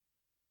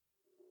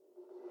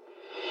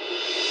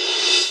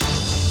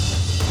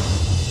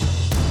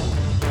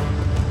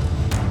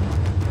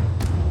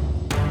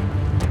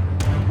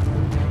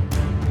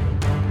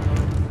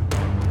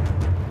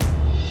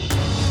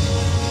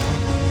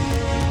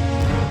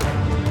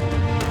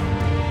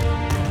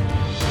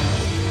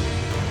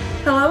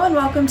and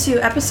welcome to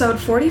episode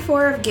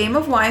 44 of Game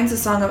of Wines, a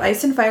Song of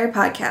Ice and Fire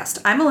podcast.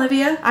 I'm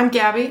Olivia. I'm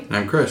Gabby.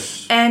 I'm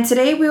Chris. And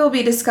today we will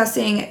be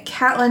discussing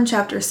Catelyn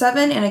Chapter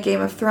 7 in A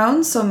Game of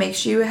Thrones, so make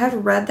sure you have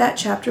read that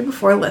chapter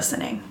before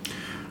listening.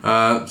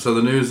 So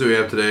the news that we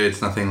have today,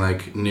 it's nothing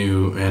like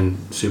new and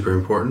super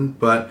important,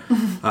 but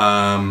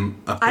apparently...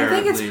 I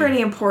think it's pretty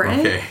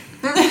important. Okay.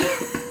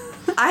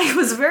 I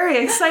was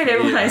very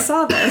excited when I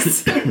saw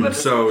this.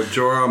 So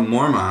Jorah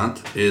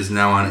Mormont is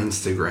now on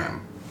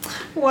Instagram.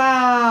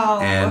 Wow.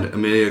 And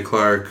Emilia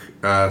Clarke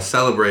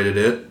celebrated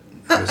it,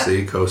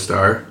 obviously,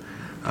 co-star.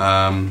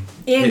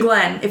 Ian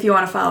Glenn, if you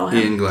want to follow him.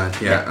 Ian Glenn,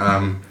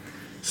 yeah.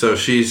 So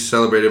she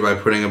celebrated by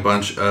putting a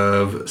bunch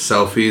of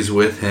selfies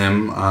with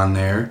him on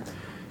there.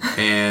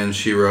 And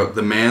she wrote,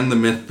 "The man, the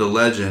myth, the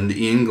legend,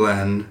 Ian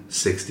Glenn,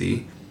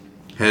 60,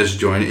 has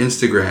joined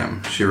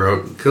Instagram." She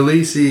wrote,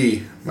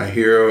 "Khaleesi, my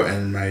hero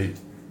and my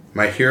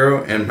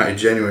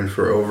genuine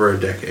for over a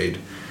decade.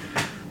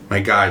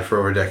 My guide for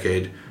over a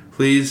decade.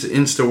 Please,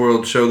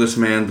 InstaWorld, show this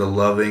man the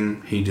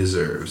loving he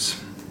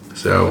deserves."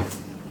 So,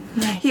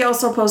 He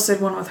also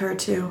posted one with her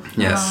too.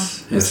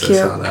 yes, It was I cute.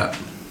 saw that.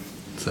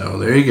 So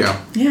there you go.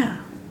 Yeah.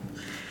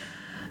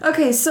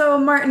 Okay, so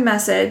Martin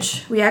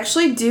message. We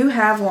actually do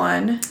have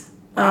one. It's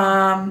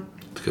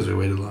because we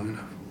waited long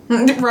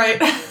enough.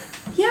 Right.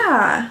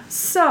 Yeah.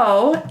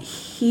 So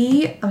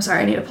I'm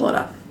sorry, I need to pull it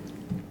up.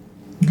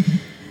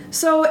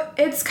 So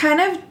it's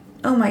kind of,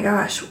 oh my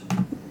gosh,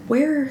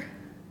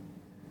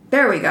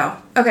 there we go.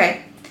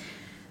 Okay.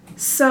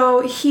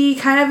 So he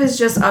kind of is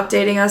just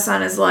updating us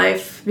on his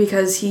life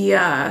because he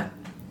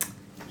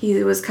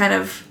was kind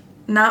of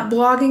not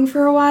blogging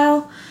for a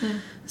while.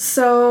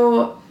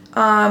 So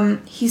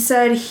he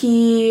said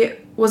he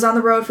was on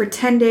the road for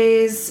 10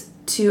 days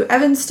to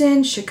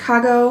Evanston,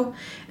 Chicago,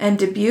 and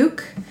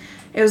Dubuque.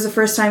 It was the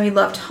first time he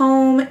left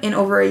home in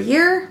over a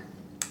year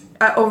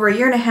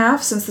and a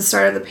half since the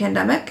start of the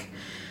pandemic.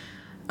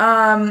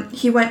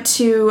 He went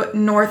to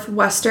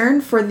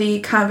Northwestern for the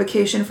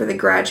convocation for the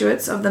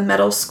graduates of the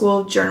Medill School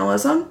of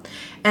Journalism,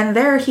 and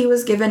there he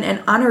was given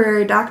an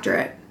honorary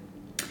doctorate.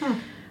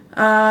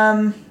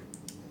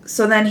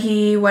 So then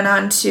he went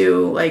on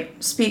to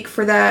speak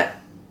for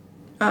that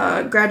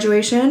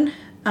graduation.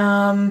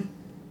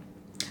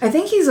 I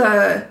think he's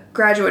a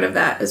graduate of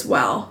that as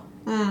well,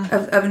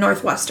 of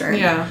Northwestern.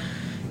 Yeah.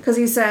 Because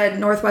he said,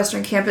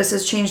 "Northwestern campus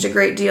has changed a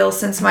great deal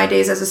since my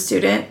days as a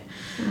student.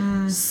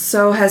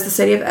 So has the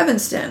city of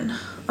Evanston."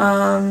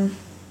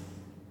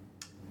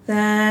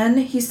 Then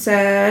he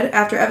said,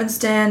 after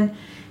Evanston,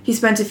 he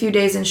spent a few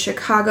days in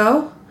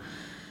Chicago.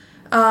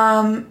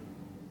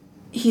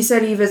 He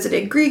said he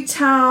visited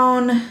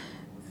Greektown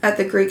at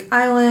the Greek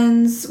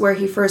Islands, where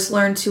he first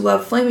learned to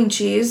love flaming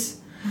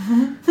cheese.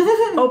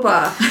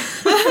 Opa.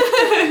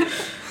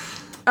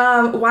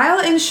 While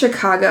in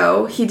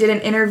Chicago, he did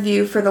an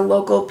interview for the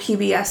local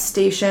PBS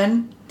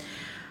station.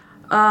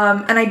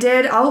 And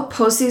I'll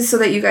post these so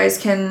that you guys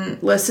can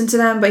listen to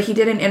them, but he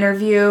did an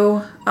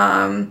interview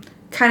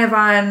kind of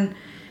on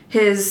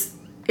his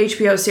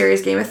HBO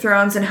series Game of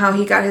Thrones and how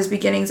he got his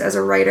beginnings as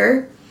a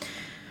writer.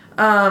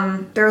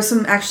 There was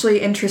some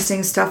actually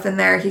interesting stuff in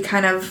there. He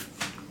kind of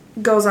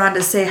goes on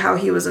to say how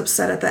he was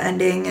upset at the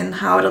ending and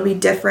how it'll be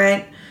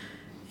different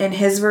in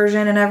his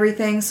version and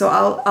everything. So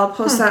I'll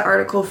post that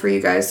article for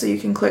you guys so you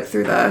can click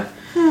through the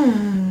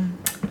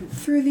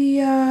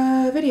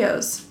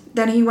videos.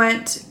 Then he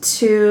went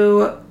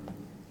to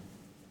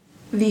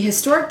the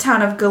historic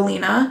town of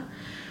Galena,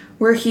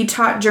 where he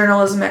taught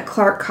journalism at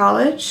Clark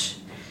College.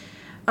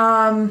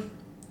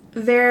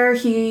 There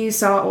he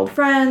saw old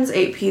friends,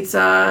 ate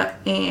pizza,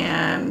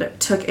 and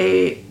took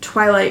a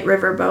Twilight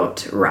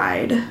riverboat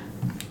ride.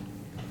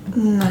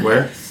 Nice.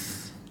 Where?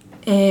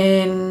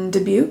 In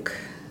Dubuque.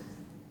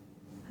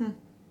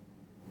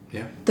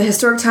 Yeah. The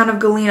historic town of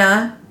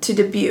Galena to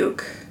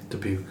Dubuque.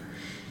 Dubuque.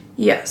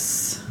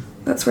 Yes,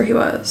 that's where he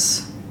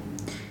was.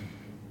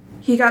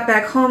 He got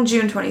back home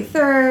June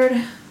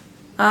 23rd.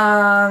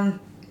 And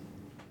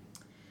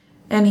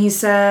he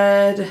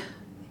said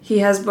he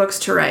has books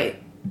to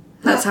write.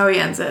 That's how he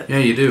ends it. Yeah,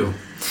 you do.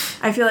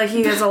 I feel like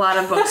he has a lot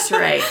of books to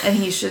write, and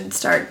he should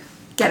start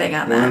getting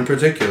on One in that.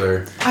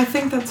 particular. I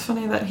think that's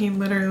funny that he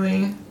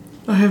literally...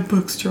 I have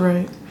books to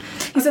write.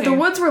 He said, "The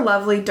woods were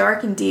lovely,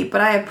 dark and deep,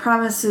 but I have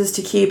promises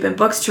to keep and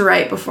books to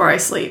write before I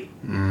sleep."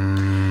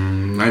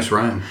 Nice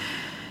rhyme.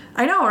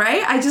 I know,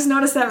 right? I just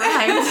noticed that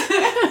rhymed.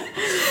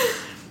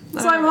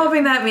 So I'm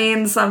hoping that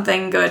means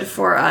something good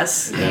for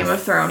us Game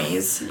of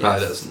Thrones.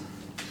 Probably doesn't.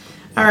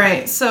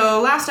 Alright, so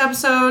last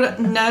episode,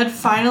 Ned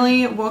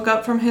finally woke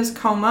up from his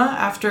coma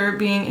after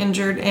being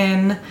injured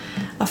in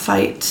a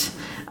fight.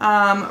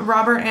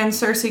 Robert and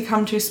Cersei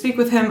come to speak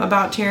with him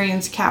about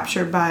Tyrion's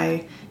capture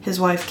by his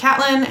wife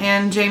Catelyn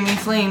and Jaime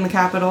fleeing the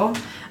capital.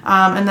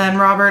 And then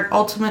Robert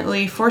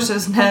ultimately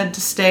forces Ned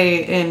to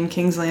stay in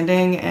King's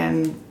Landing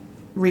and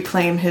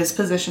reclaim his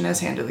position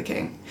as Hand of the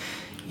King.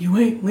 You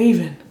ain't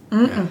leaving.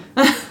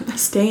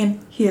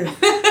 Staying here.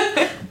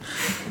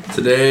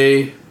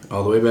 Today,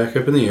 all the way back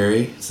up in the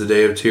Eyrie. It's the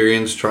day of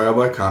Tyrion's trial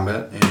by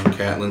combat, and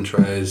Catelyn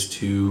tries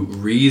to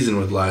reason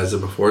with Lysa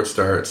before it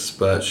starts,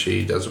 but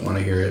she doesn't want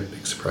to hear it.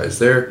 Big surprise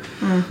there.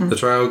 Mm-hmm. The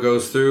trial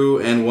goes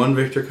through, and one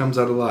victor comes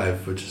out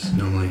alive, which is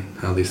normally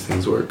how these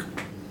things work.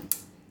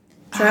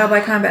 Trial by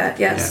combat,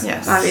 yes.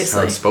 Yes. Obviously.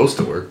 How it's supposed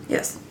to work.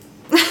 Yes.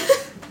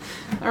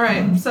 All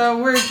right,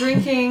 so we're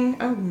drinking.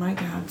 Oh my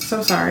God,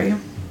 so sorry.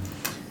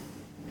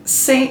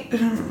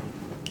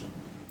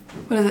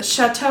 What is it?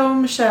 Chateau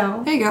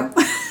Michel. There you go.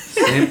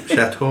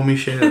 Chateau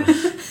Michel.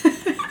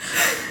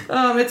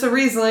 It's a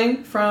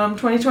Riesling from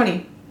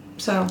 2020.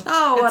 So.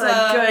 Oh, what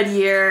a good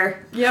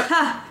year. Yep.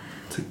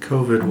 It's a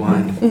COVID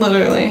wine.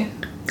 Literally.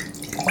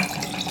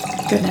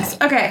 Goodness.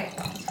 Okay.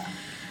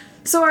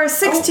 So our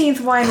 16th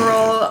wine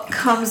roll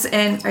comes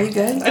in. Are you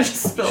good? I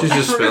just spilled. She's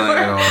just spilling it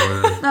all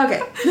over.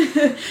 Okay.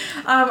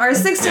 Our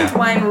 16th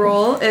wine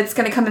roll, it's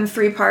going to come in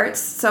 3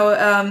 parts.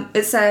 So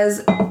it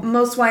says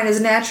most wine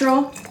is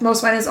natural.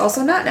 Most wine is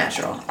also not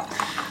natural.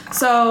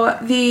 So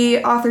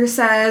the author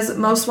says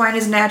most wine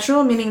is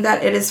natural, meaning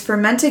that it is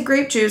fermented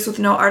grape juice with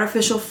no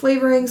artificial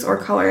flavorings or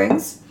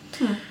colorings.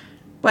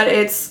 But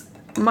it's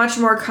much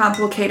more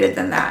complicated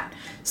than that.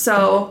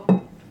 So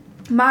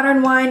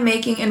modern wine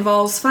making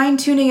involves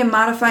fine-tuning and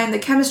modifying the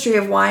chemistry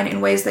of wine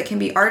in ways that can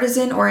be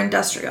artisan or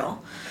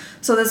industrial.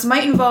 So this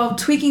might involve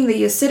tweaking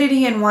the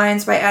acidity in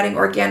wines by adding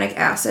organic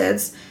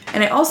acids,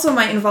 and it also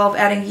might involve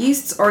adding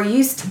yeasts or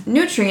yeast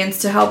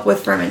nutrients to help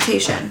with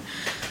fermentation.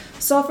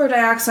 Sulfur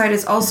dioxide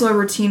is also a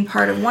routine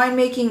part of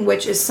winemaking,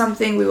 which is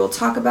something we will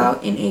talk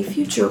about in a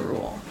future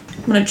rule.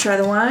 I'm going to try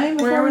the wine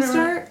before we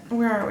start.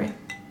 Where are we?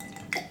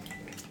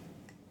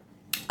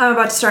 I'm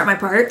about to start my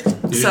part. You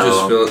should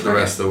just fill it the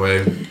rest of the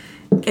way.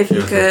 If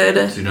you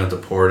could. So you don't have to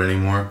pour it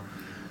anymore.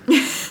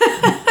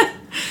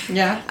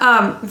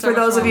 Yeah. For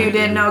those of you who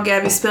didn't know,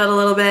 Gabby spilled a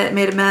little bit,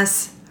 made a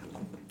mess.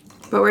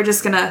 But we're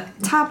just going to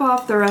top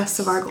off the rest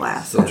of our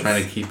glasses. Still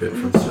trying to keep it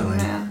from spilling.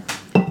 Yeah.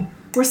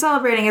 We're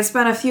celebrating. It's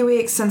been a few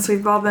weeks since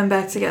we've all been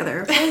back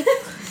together. Okay?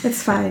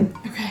 It's fine.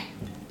 Okay.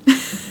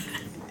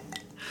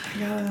 I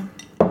gotta...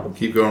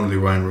 Keep going with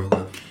your wine roll.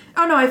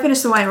 Oh, no, I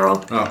finished the wine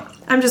roll. Oh.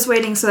 I'm just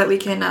waiting so that we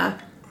can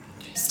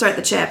start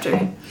the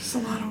chapter. It's a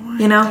lot of wine,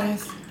 you know?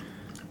 guys.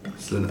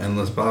 It's an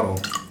endless bottle.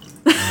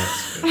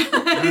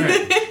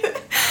 Alright.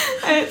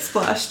 It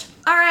splashed.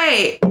 All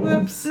right.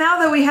 Whoops. Now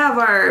that we have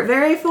our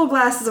very full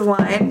glasses of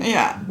wine,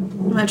 Yeah.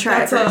 I'm going to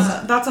try it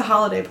first. That's a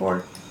holiday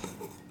pour.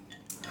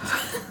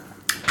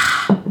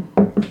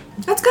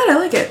 That's good. I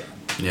like it.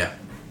 Yeah.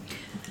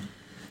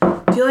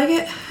 Do you like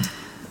it?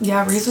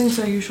 Yeah,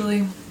 Rieslings are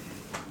usually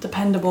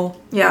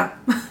dependable. Yeah.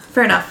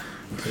 Fair enough.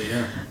 But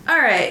yeah. All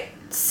right.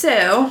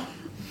 So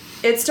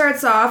it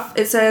starts off.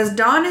 It says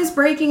dawn is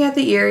breaking at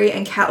the Eyrie,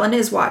 and Catelyn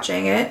is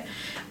watching it.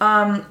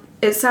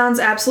 It sounds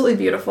absolutely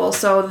beautiful.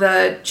 So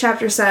the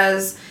chapter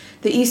says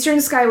the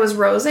eastern sky was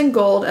rose and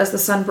gold as the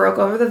sun broke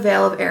over the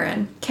Vale of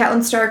Arryn.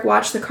 Catelyn Stark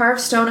watched the carved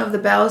stone of the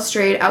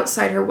balustrade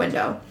outside her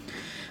window.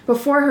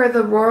 Before her,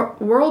 the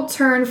world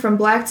turned from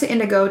black to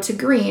indigo to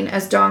green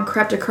as dawn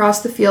crept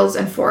across the fields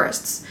and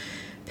forests.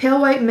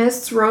 Pale white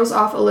mists rose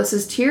off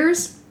Alyssa's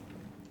tears,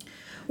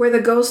 where the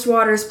ghost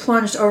waters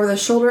plunged over the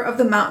shoulder of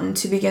the mountain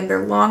to begin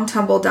their long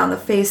tumble down the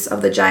face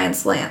of the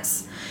giant's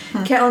lance.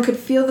 Catelyn could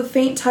feel the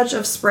faint touch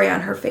of spray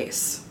on her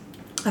face.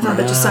 I thought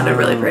that just sounded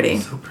really pretty.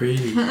 So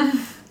pretty.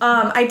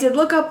 I did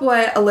look up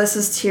what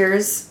Alyssa's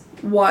tears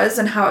was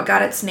and how it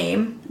got its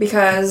name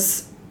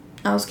because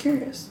I was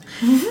curious.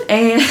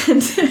 And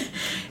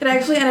it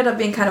actually ended up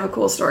being kind of a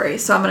cool story,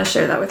 so I'm going to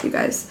share that with you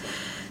guys.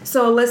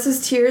 So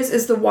Alyssa's tears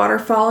is the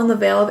waterfall in the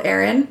Vale of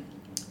Arryn.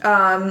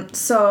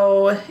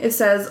 So it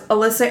says,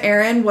 Alyssa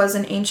Arryn was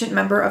an ancient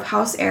member of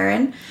House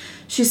Arryn.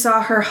 She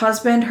saw her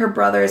husband, her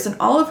brothers, and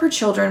all of her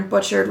children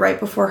butchered right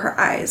before her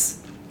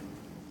eyes.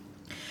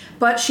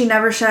 But she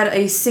never shed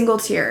a single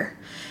tear.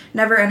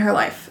 Never in her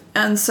life.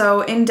 And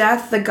so in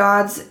death, the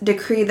gods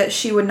decreed that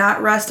she would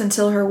not rest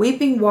until her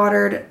weeping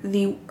watered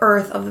the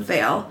earth of the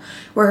Vale,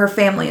 where her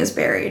family is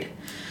buried.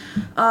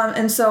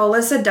 And so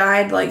Alyssa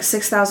died like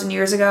 6,000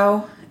 years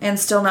ago, and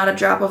still not a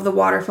drop of the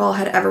waterfall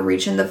had ever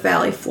reached the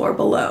valley floor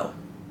below.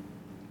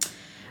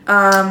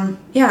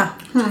 Yeah.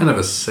 Kind of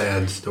a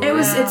sad story.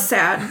 It's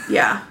sad,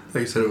 yeah. I thought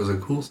you said it was a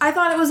cool story. I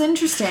thought it was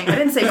interesting. I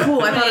didn't say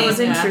cool, I thought it was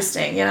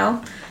interesting, you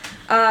know?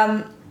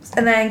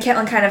 And then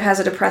Catelyn kind of has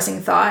a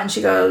depressing thought, and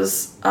she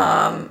goes,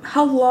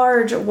 how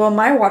large will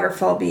my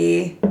waterfall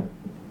be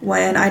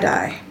when I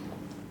die?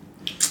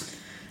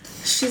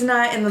 She's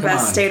not in the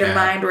best state of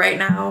mind right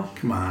now.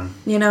 Come on.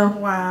 You know?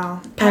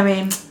 Wow. I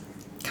mean...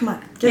 Come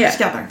on. Get it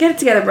together. Get it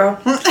together, bro.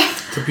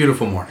 It's a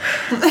beautiful morning.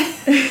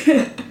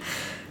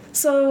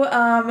 So,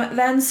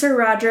 then Sir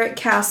Roderick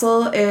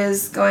Castle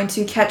is going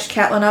to catch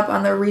Catelyn up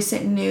on the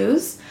recent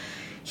news.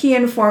 He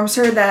informs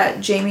her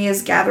that Jaime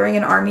is gathering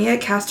an army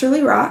at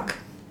Casterly Rock.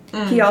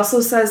 He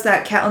also says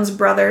that Catelyn's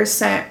brother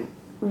sent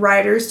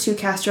riders to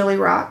Casterly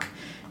Rock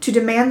to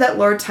demand that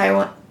Lord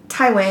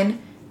Tywin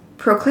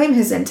proclaim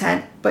his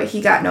intent, but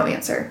he got no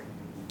answer.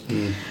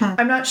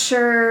 I'm not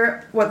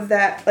sure what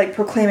that, like,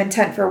 proclaim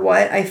intent for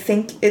what. I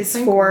think it's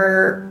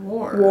for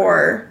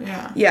war.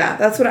 Yeah. Yeah,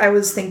 that's what I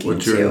was thinking,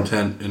 What's your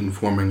intent in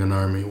forming an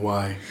army?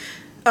 Why?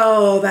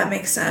 Oh, that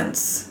makes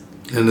sense.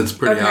 And it's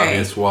pretty Okay.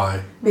 obvious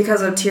why.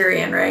 Because of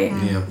Tyrion, right?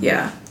 Yeah.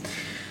 Yeah.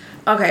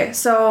 Okay,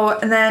 so,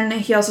 and then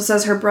he also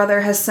says her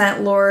brother has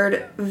sent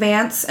Lord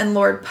Vance and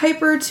Lord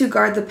Piper to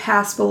guard the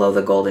pass below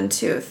the Golden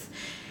Tooth.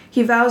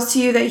 He vows to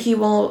you that he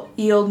will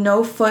yield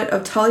no foot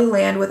of Tully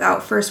land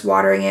without first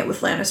watering it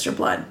with Lannister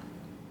blood.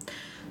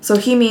 So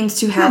he means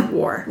to have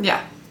war.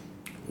 Yeah.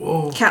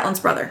 Whoa. Catelyn's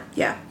brother,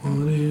 yeah.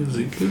 What is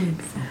it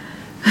good for?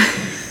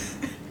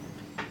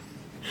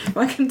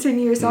 Want to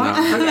continue your song?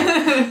 No.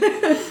 Okay.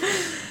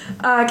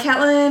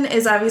 Catelyn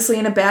is obviously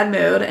in a bad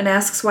mood and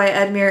asks why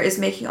Edmure is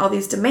making all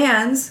these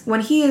demands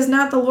when he is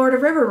not the Lord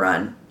of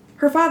Riverrun.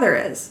 Her father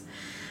is.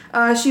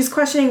 She's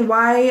questioning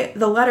why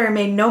the letter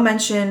made no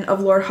mention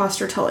of Lord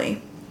Hoster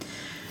Tully.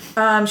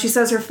 She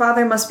says her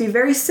father must be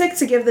very sick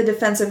to give the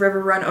defense of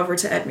Riverrun over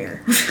to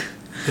Edmure.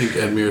 I think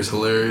Edmure's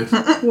hilarious.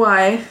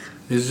 Why?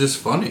 He's just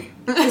funny.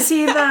 Is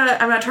he the...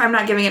 I'm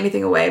not giving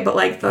anything away, but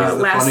like the He's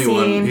the last funny scene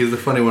one. He's the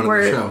funny one in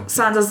where the show.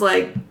 Sansa's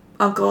like,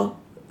 Uncle,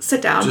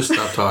 sit down. Just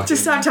stop talking.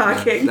 Just stop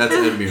talking. Yeah, that's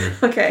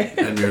Edmure. Okay.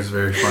 Edmure's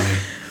very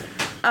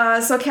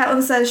funny. So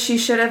Catelyn says she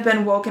should have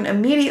been woken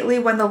immediately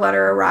when the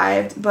letter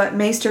arrived, but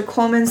Maester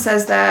Coleman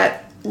says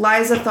that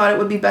Lysa thought it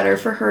would be better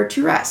for her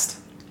to rest.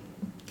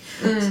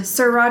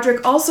 Sir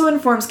Roderick also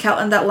informs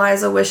Catelyn that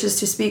Lysa wishes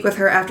to speak with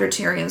her after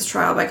Tyrion's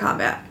trial by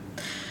combat.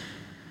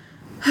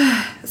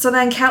 So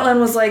then Catelyn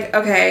was like,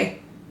 okay,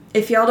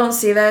 if y'all don't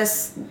see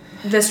this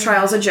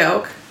trial's a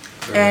joke,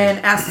 and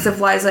asks if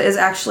Lysa is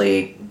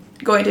actually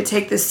going to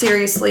take this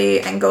seriously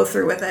and go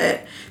through with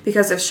it,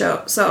 because if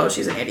so,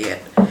 she's an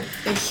idiot.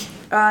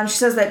 She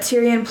says that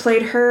Tyrion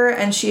played her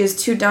and she is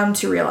too dumb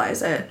to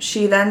realize it.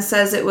 She then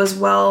says it was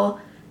well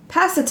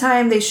past the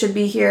time they should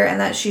be here and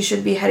that she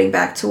should be heading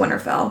back to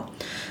Winterfell.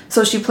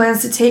 So she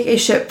plans to take a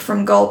ship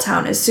from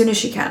Gulltown as soon as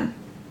she can.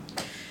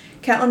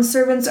 Catelyn's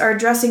servants are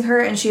addressing her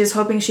and she is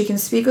hoping she can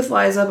speak with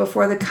Lysa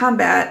before the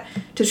combat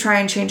to try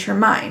and change her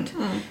mind.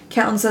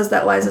 Catelyn says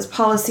that Lysa's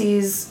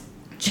policies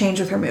change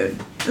with her mood.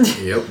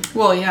 Yep.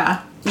 Well,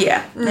 yeah.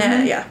 Yeah,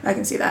 yeah, I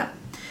can see that.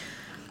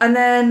 And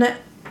then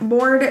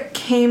Mord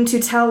came to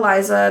tell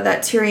Lysa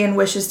that Tyrion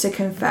wishes to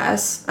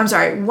confess. I'm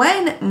sorry,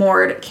 when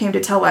Mord came to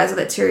tell Lysa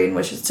that Tyrion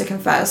wishes to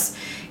confess,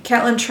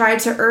 Catelyn tried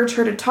to urge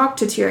her to talk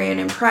to Tyrion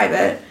in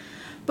private,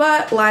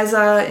 but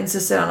Lysa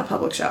insisted on a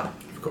public show.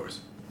 Of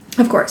course.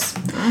 Of course.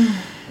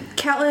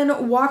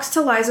 Catelyn walks to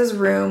Lysa's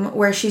room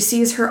where she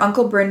sees her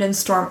Uncle Brynden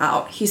storm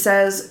out. He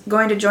says,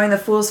 "Going to join the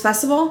Fool's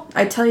Festival?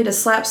 I'd tell you to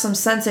slap some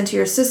sense into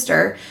your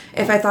sister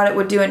if I thought it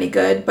would do any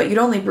good, but you'd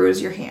only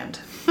bruise your hand."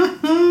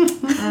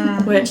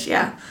 Which,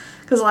 yeah.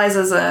 Because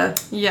Lysa's a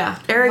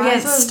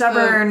arrogant, Lysa's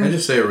stubborn... I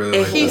just say I really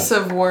A like piece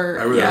of work.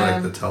 I really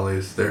like the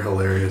Tullys. They're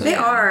hilarious. They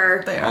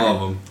are. They are. All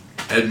of them.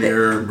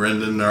 Edmure,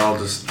 Brynden, they're all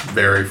just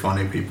very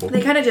funny people.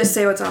 They kind of just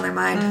say what's on their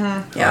mind.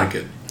 I like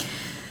it.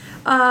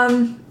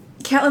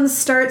 Catelyn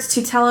starts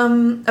to tell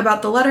him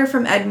about the letter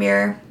from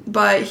Edmure,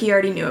 but he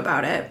already knew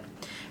about it.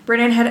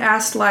 Brynden had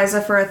asked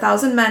Lysa for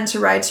 1,000 men to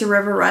ride to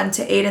Riverrun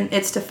to aid in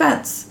its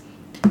defense.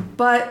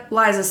 But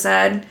Lysa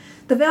said,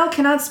 "The Vale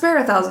cannot spare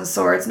 1,000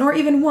 swords, nor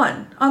even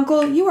one.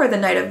 Uncle, you are the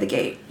Knight of the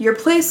Gate. Your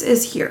place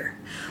is here."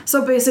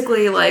 So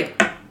basically,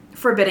 like,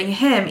 forbidding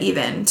him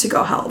even to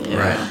go help.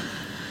 Right.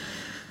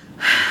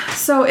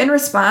 So in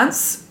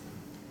response,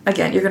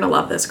 again, you're going to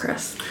love this,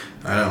 Chris.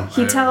 I know.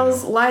 He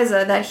tells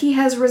Lysa that he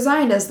has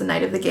resigned as the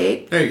Knight of the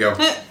Gate. There you go.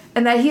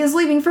 And that he is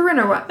leaving for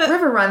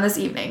Riverrun this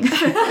evening.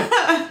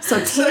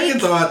 So Second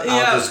thought,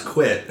 I'll just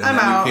quit. And I'm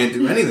then out. you can't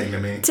do anything to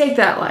me. take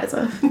that,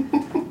 Lysa.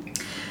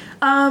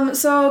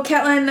 So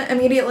Catelyn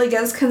immediately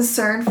gets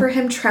concerned for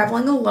him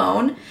traveling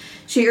alone.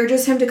 She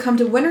urges him to come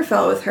to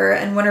Winterfell with her,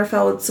 and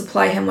Winterfell would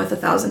supply him with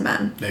 1,000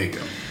 men. There you go.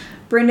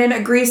 Brynden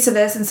agrees to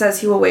this and says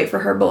he will wait for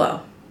her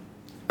below.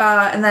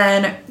 And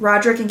then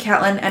Roderick and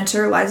Catelyn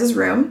enter Lysa's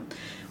room,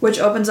 which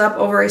opens up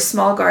over a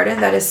small garden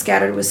that is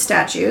scattered with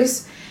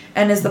statues,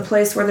 and is the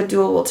place where the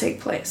duel will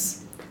take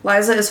place.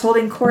 Lysa is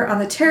holding court on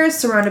the terrace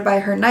surrounded by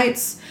her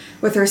knights,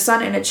 with her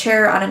son in a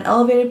chair on an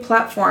elevated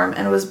platform,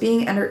 and was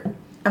being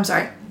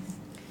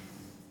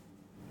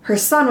her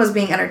son was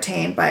being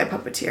entertained by a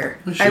puppeteer.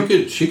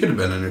 She could have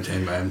been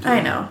entertained by him too.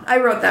 I know. I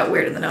wrote that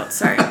weird in the notes,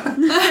 sorry.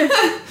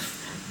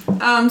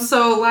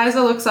 So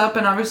Lysa looks up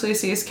and obviously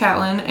sees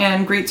Catelyn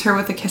and greets her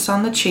with a kiss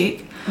on the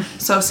cheek.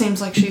 So it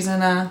seems like she's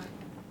in a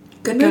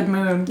good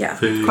mood. Yeah.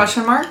 Fake.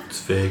 Question mark? It's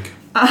fake.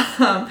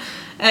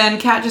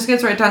 And Cat just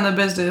gets right down to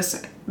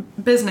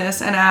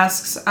business and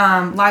asks,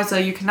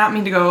 Lysa, you cannot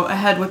mean to go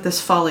ahead with this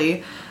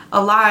folly.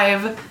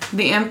 Alive,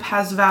 the imp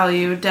has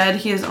value. Dead,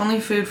 he is only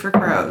food for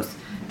crows.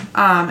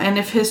 And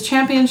if his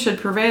champion should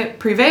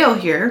prevail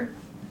here,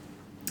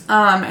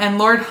 and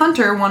Lord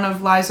Hunter, one of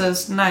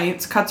Lysa's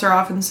knights, cuts her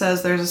off and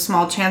says there's a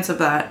small chance of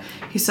that.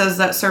 He says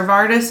that Sir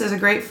Vardis is a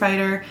great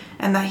fighter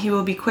and that he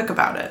will be quick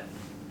about it.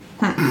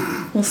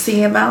 We'll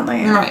see about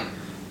that. Right.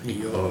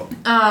 Yo.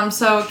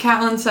 So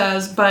Catelyn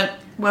says, but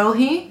Will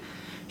he?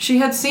 She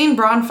had seen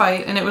Bronn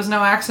fight, and it was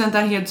no accident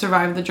that he had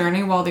survived the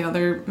journey while the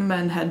other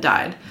men had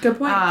died. Good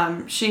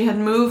point. She had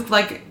moved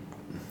like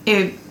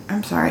a...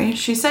 I'm sorry.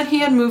 She said he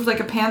had moved like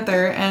a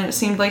panther, and it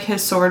seemed like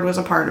his sword was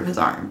a part of his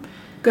arm.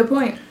 Good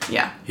point.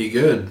 Yeah. He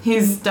good.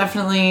 He's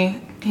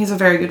definitely... He's a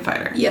very good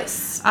fighter.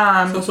 Yes. He's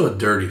also a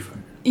dirty fighter.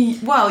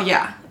 Well,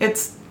 yeah.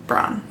 It's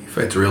Bronn. He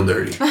fights real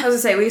dirty. I was gonna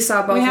say, we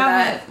saw both We of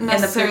that haven't in the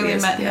necessarily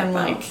previous met him, PFL.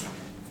 like,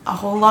 a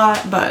whole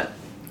lot, but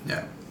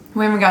Yeah.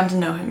 we haven't gotten to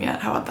know him yet.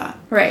 How about that?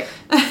 Right.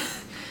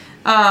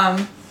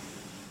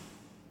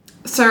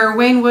 Sir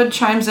Wayne Wood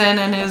chimes in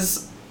and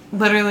is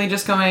literally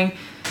just going,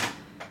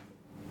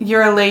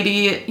 "You're a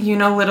lady, you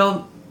know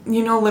little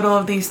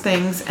of these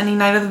things. Any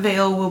Knight of the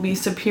Vale will be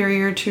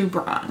superior to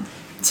Bronn.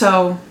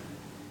 So,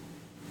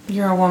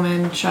 you're a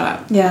woman, shut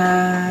up."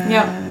 Yeah.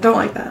 Yeah. Don't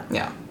like that.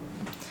 Yeah.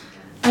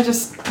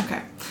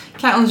 Okay.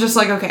 Catelyn's just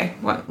like, okay,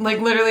 what?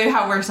 Like, literally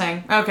how we're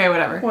saying, okay,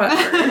 whatever.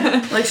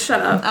 Whatever. Like, shut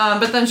up.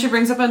 But then she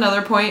brings up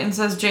another point and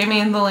says Jaime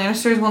and the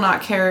Lannisters will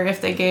not care if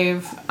they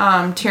gave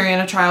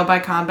Tyrion a trial by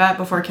combat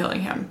before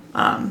killing him.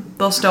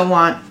 They'll still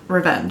want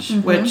revenge,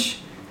 which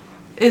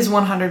is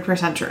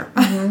 100% true.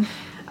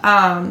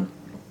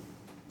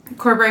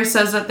 Corbray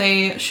says that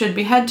they should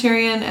behead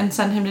Tyrion and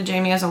send him to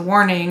Jaime as a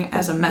warning,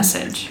 as a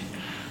message.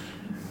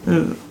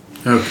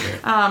 Okay.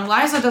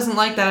 Lysa doesn't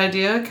like that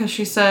idea because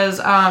she says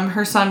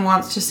her son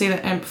wants to see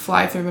the imp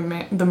fly through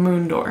the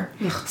moon door.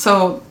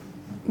 So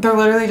they're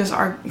literally just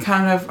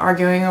kind of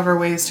arguing over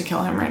ways to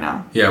kill him right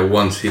now. Yeah,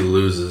 once he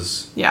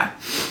loses. Yeah.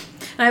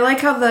 And I like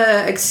how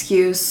the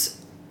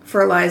excuse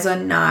for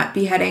Lysa not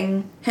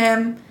beheading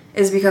him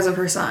is because of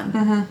her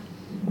son.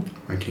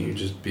 Why can't you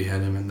just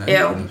behead him and then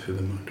Ew. put him through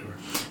the moon door?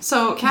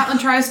 So Catelyn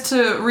tries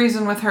to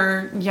reason with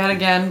her yet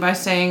again by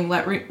saying,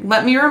 let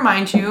me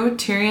remind you,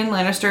 Tyrion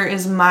Lannister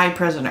is my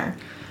prisoner.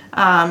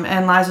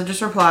 And Lysa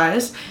just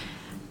replies,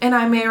 "And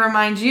I may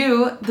remind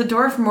you, the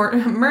dwarf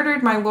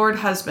murdered my lord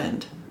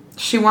husband.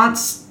 She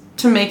wants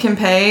to make him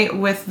pay.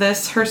 With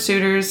this, her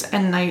suitors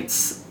and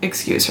knights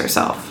excuse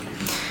herself."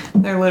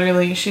 They're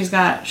literally, she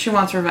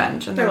wants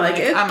revenge. And They're like,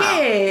 I'm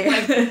okay.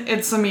 out. Like,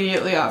 it's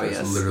immediately obvious.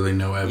 There's literally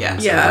no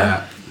evidence Yeah. of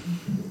that.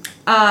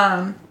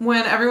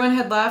 When everyone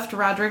had left,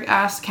 Roderick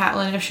asked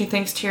Catelyn if she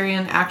thinks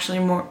Tyrion actually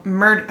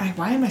murdered...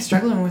 Why am I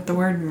struggling with the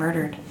word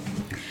murdered?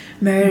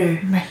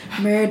 Murder.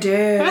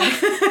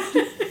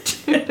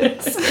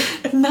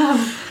 Judas.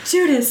 No.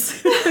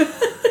 Judas.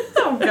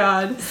 Oh,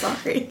 God.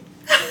 Sorry.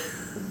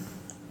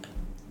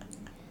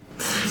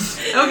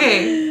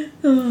 Okay.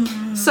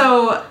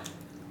 So,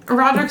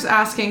 Roderick's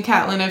asking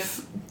Catelyn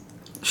if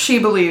she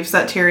believes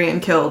that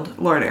Tyrion killed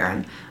Lord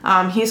Aaron.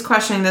 He's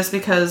questioning this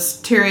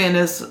because Tyrion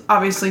is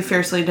obviously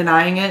fiercely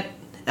denying it.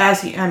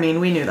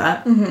 We knew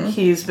that.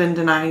 He's been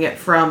denying it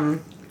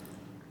from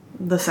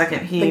the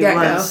second he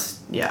was...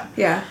 Yeah.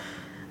 Yeah.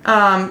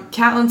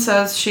 Catelyn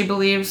says she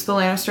believes the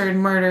Lannisters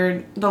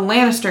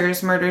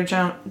murdered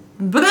John...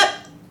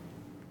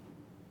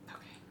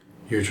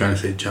 You were trying to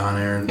say John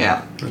Aaron?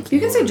 Yeah. That's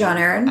You can say Lord. John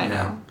Aaron. I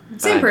know.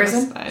 Same But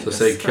person. I So just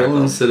say kill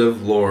struggled. instead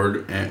of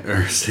Lord,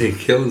 or say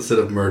kill instead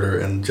of murder,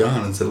 and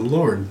John instead of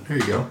Lord. There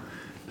you go.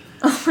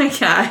 Oh my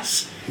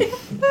gosh.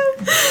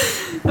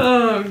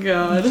 Oh,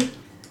 God.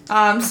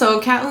 So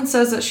Catelyn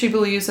says that she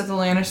believes that the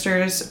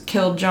Lannisters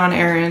killed Jon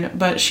Arryn,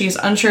 but she's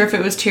unsure if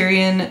it was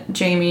Tyrion,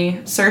 Jaime,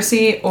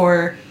 Cersei,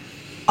 or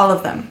all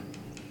of them.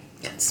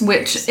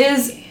 Which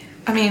is,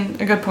 a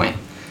good point.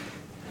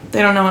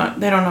 They don't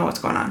know what's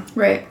going on.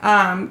 Right.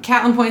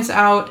 Catelyn points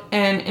out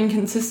an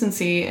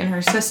inconsistency in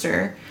her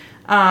sister.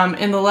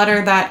 In the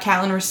letter that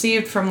Catelyn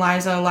received from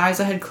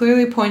Lysa had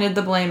clearly pointed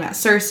the blame at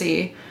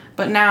Cersei,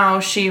 but now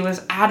she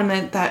was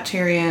adamant that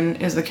Tyrion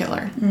is the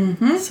killer.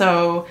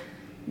 So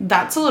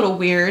that's a little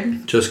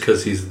weird. Just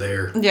because he's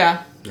there.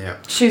 Yeah. Yeah.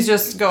 She's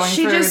just going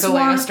She for just the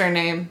wants- Lannister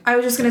name. I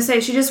was just gonna say,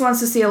 she just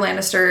wants to see a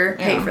Lannister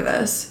pay Yeah. for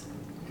this.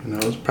 And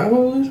that was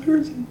probably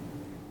Cersei.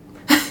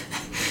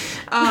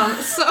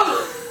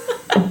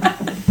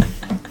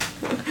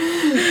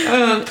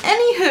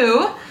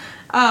 Anywho,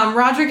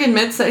 Roderick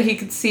admits that he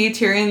could see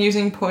Tyrion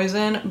using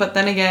poison, but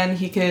then again,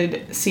 he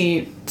could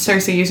see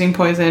Cersei using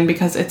poison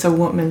because it's a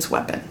woman's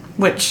weapon,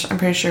 which I'm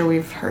pretty sure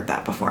we've heard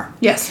that before.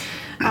 Yes.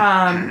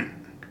 Um,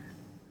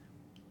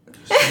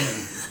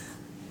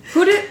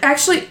 Who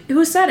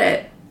said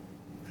it?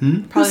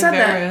 probably said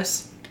that?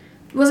 Varys.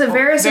 Was it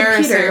Varys or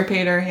Varys Peter? or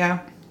Peter, yeah.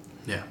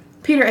 Yeah.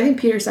 Peter, I think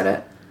Peter said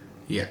it.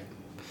 Yeah.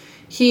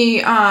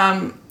 He,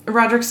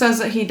 Roderick says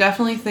that he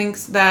definitely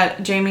thinks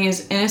that Jaime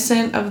is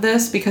innocent of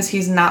this because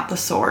he's not the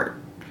sword.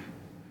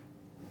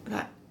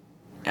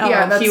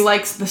 He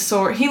likes the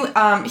sword.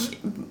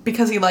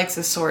 Because he likes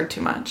his sword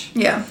too much.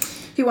 Yeah.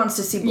 He wants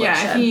to see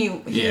bloodshed. Yeah,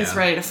 he's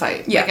ready to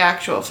fight. Yeah. Like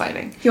actual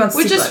fighting. He wants to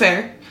Which see is blood.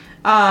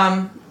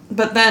 fair.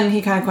 But then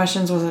he kind of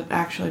questions, was it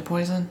actually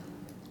poison?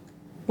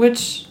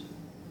 Which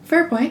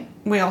Fair point.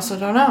 we also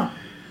don't know.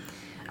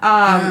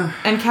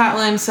 And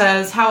Catelyn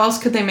says, how else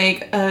could they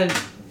make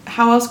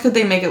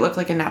it look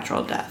like a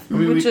natural death? I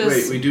mean,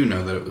 we do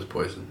know that it was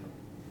poison.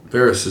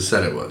 Varys has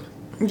said it was.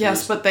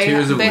 Yes, but they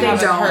Tears of haven't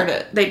Lee's. heard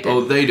it. They did.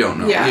 Oh, they don't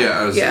know.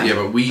 Yeah. Yeah,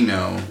 but we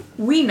know.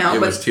 We know, It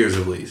but was Tears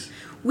of Lee's.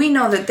 we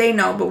know that they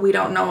know, but we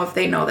don't know if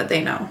they know that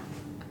they know.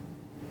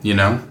 You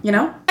know? You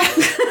know?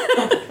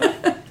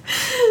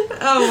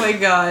 Oh my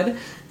god.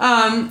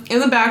 In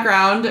the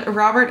background,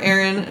 Robert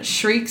Aaron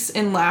shrieks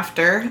in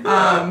laughter.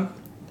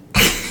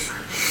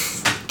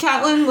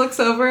 Catelyn looks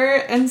over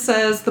and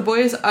says, "The boy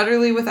is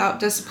utterly without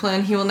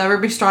discipline. He will never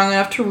be strong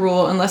enough to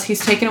rule unless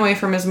he's taken away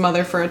from his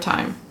mother for a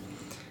time."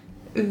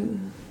 Ooh.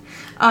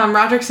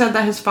 Roderick said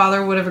that his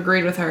father would have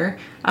agreed with her.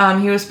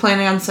 He was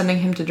planning on sending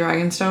him to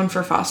Dragonstone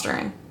for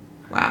fostering.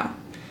 Wow.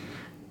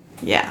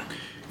 Yeah.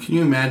 Can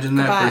you imagine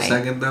that for Goodbye. a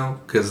second, though?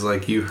 Because,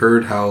 like, you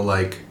heard how,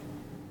 like,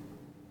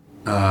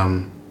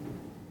 the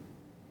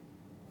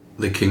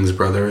king's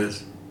brother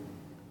is?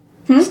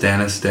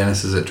 Stannis.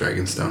 Stannis is at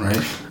Dragonstone, right?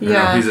 Or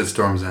Yeah. No, he's at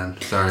Storm's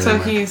End. Sorry. So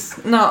never mind.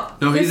 he's... No.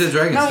 No, he's at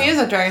Dragonstone. No, he is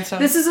at Dragonstone.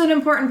 This is an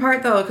important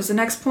part, though, because the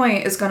next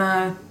point is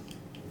gonna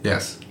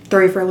Yes.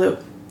 throw you for a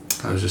loop.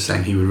 I was just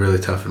saying he would really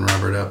toughen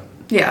Robert up.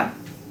 Yeah.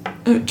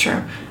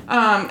 True.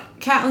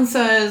 Catelyn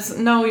says,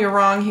 "No, you're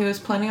wrong. He was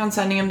planning on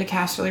sending him to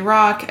Casterly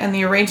Rock, and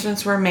the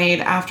arrangements were made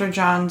after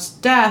Jon's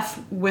death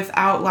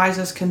without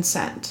Lysa's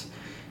consent."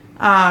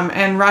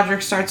 And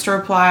Roderick starts to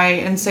reply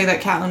and say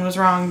that Catelyn was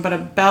wrong, but a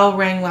bell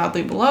rang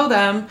loudly below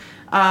them.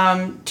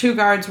 2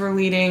 guards were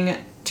leading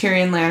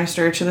Tyrion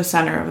Lannister to the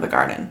center of the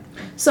garden.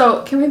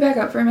 So, can we back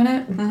up for a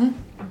minute? Mm-hmm.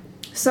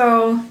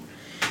 So,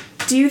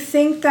 do you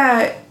think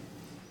that...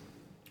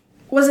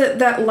 Was it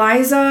that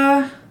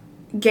Lysa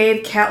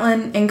gave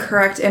Catelyn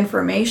incorrect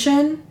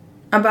information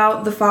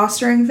about the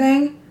fostering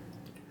thing?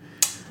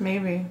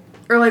 Maybe.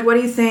 Or, like, what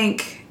do you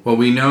think? Well,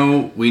 we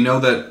know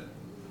that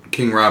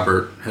King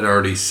Robert had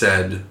already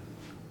said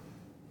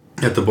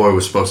that the boy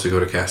was supposed to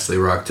go to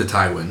Casterly Rock to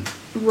Tywin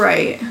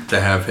Right. to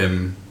have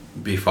him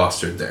be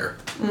fostered there.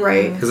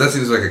 Right. Because that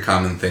seems like a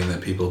common thing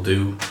that people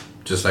do.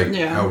 Just like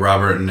Yeah. how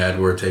Robert and Ned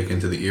were taken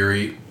to the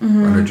Eyrie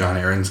under Jon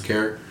Arryn's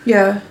care.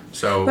 Yeah.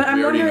 So But I'm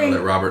we already wondering- know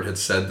that Robert had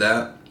said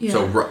that. Yeah.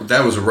 So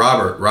that was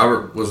Robert.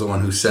 Robert was the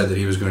one who said that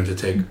he was going to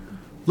take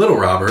little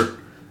Robert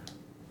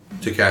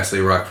to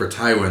Casterly Rock for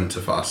Tywin to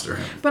foster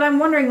him. But I'm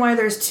wondering why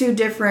there's 2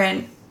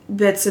 different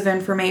bits of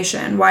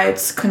information, why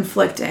it's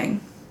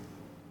conflicting.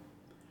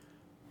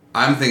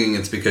 I'm thinking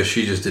it's because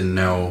she just didn't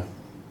know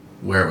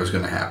where it was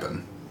going to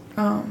happen.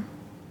 Oh.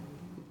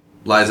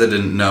 Lysa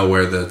didn't know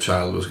where the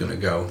child was going to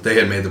go. They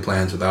had made the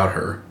plans without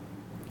her.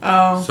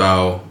 Oh.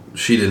 So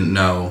she didn't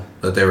know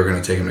that they were going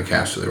to take him to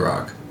Casterly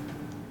Rock.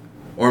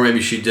 Or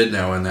maybe she did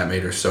know and that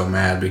made her so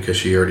mad because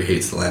she already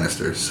hates the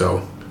Lannisters.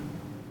 So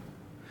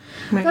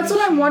Maybe That's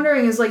what I'm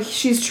wondering, is like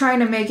she's trying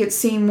to make it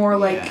seem more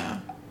like... Yeah.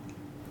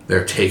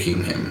 they're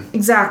taking him.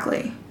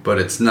 Exactly. But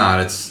it's not.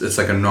 It's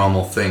like a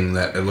normal thing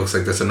that... It looks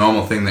like that's a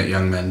normal thing that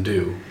young men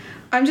do.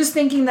 I'm just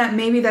thinking that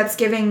maybe that's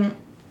giving...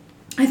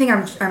 I think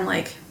I'm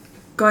like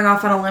going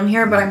off on a limb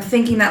here, but I'm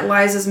thinking that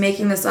Lysa's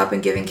making this up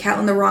and giving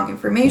Catelyn the wrong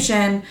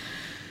information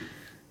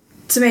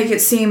to make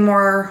it seem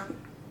more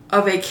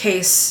of a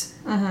case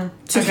to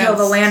kill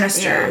the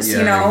Against- Lannisters, yeah.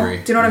 you Yeah, I know? agree.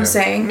 Do you know what I'm Yeah.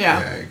 saying? Yeah.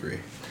 I agree.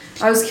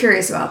 I was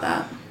curious about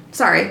that.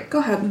 Sorry, go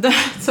ahead.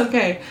 That's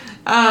okay.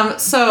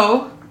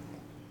 So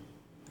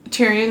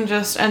Tyrion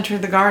just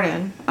entered the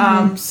garden.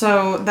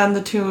 So then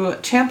the 2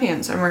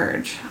 champions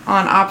emerge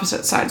on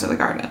opposite sides of the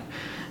garden.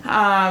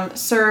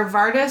 Sir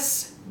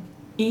Vardis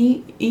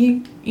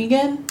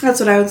Egan? That's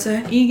what I would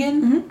say.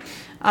 Egan?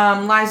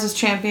 Lysa's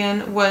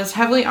champion was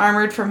heavily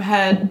armored from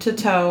head to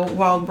toe,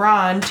 while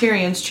Bronn,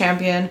 Tyrion's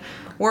champion,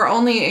 wore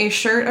only a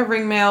shirt of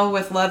ringmail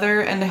with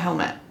leather and a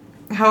helmet.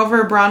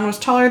 However, Bronn was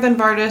taller than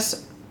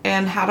Vardis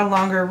and had a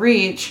longer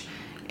reach,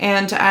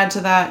 and to add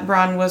to that,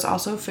 Bronn was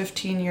also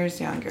 15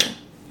 years younger.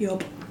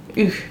 Yup.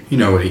 Ew. You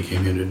know what he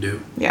came here to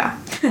do. Yeah.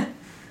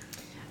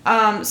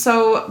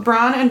 So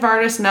Bronn and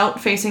Vardis knelt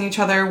facing each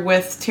other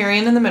with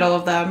Tyrion in the middle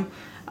of them.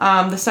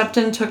 The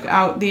Septon took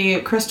out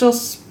the crystal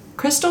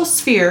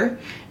sphere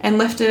and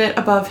lifted it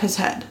above his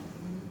head.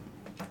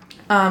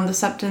 The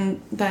Septon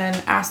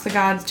then asked the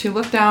gods to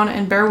look down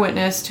and bear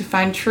witness to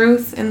find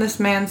truth in this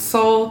man's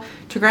soul,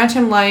 to grant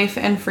him life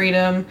and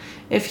freedom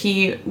if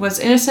he was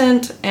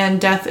innocent,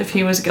 and death if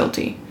he was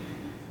guilty.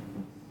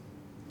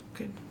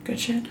 Good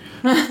shit.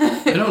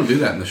 They don't do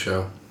that in the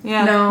show.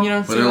 Yeah, No. you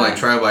don't see When they're like that.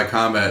 trial by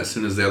combat, as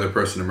soon as the other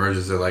person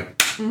emerges, they're like,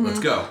 let's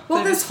go. Well,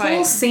 Let this us whole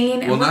fight. scene,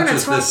 and Well, we're not gonna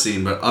just talk... this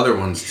scene, but other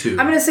ones too.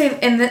 I'm going to say,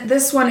 in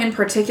this one in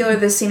particular,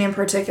 this scene in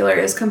particular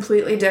is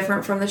completely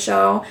different from the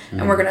show,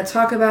 and we're going to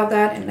talk about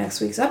that in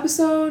next week's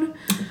episode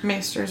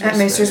Maester's at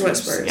Maester's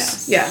Whispers.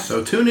 Yes. Yeah.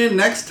 So tune in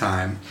next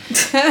time.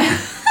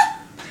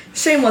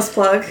 Shameless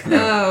plug.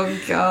 Oh,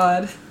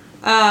 God.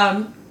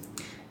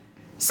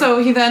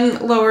 So he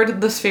then lowered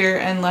the sphere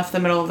and left the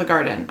middle of the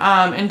garden.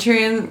 And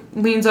Tyrion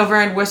leans over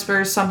and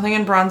whispers something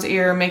in Bronn's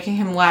ear, making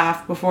him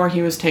laugh before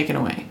he was taken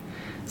away.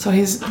 So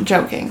he's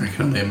joking. I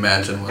can only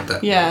imagine what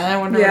that Yeah, I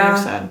wonder Yeah. what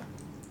he said.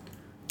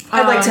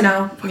 I'd like to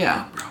know.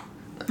 Yeah.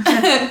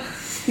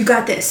 You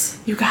got this.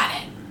 You got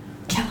it.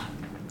 Kill him.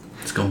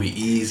 It's going to be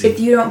easy.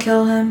 If you don't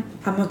kill him,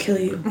 I'm going to kill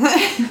you.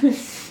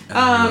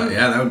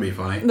 Yeah, that would be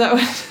funny. That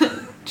would...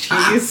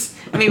 Jeez.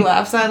 And he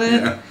laughs at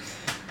it. Yeah.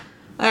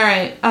 All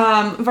right.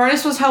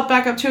 Vardis was helped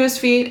back up to his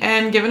feet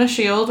and given a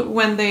shield.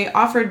 When they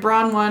offered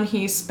Bronn one,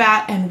 he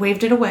spat and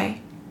waved it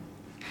away.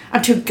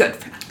 I'm too good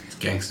for that.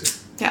 Gangster.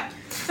 Yeah.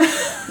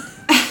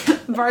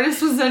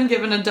 Vardis was then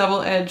given a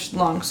double-edged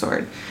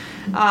longsword.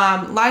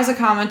 Lysa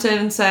commented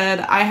and said,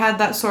 I had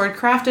that sword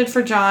crafted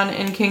for Jon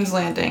in King's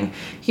Landing.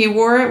 He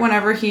wore it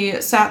whenever he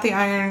sat the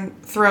Iron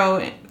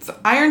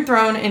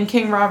Throne in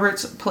King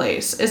Robert's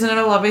place. Isn't it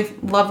a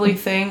lovely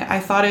thing? I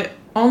thought it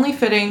only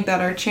fitting that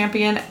our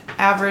champion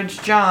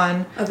Avenge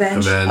Jon.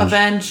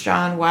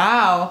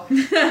 Wow.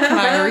 Can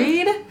I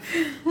read?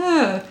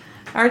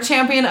 Our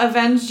champion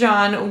avenged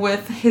Jon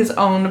with his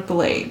own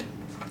blade.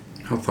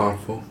 How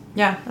thoughtful.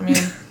 Yeah, I mean,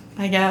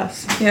 I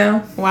guess.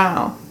 Yeah.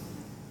 Wow.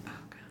 Oh,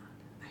 God.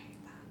 I hate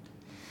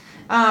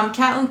that.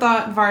 Catelyn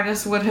thought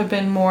Vardis would have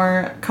been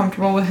more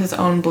comfortable with his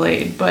own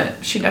blade,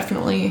 but she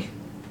definitely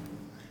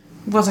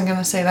wasn't going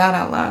to say that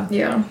out loud.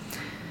 Yeah.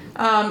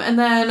 And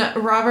then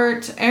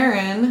Robert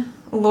Arryn,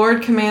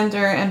 Lord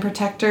Commander and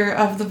Protector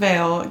of the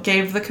Vale,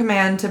 gave the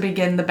command to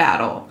begin the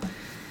battle.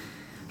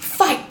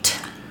 Fight!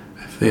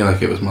 I feel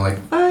like it was more like,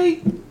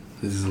 fight.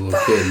 This is a little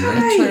kid,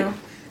 right? True.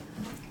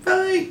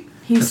 Fight.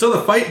 And so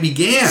the fight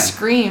began.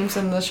 Screams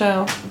in the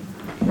show,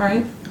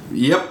 right?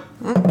 Yep.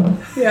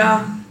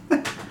 Yeah.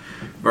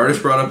 Vardis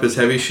brought up his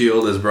heavy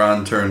shield as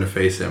Bronn turned to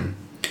face him.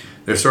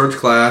 Their swords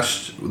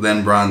clashed,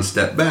 then Bronn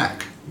stepped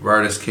back.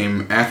 Vardis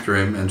came after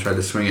him and tried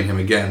to swing at him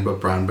again, but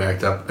Bronn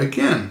backed up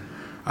again,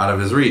 out of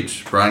his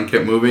reach. Bronn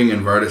kept moving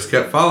and Vardis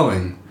kept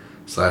following,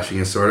 slashing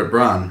his sword at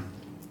Bronn.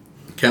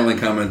 Catelyn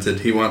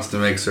commented he wants to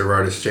make Sir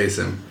Vardis chase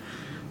him.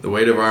 The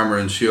weight of armor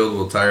and shield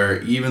will tire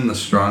even the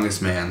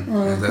strongest man.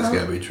 That's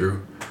gotta be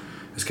true.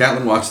 As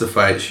Catelyn watched the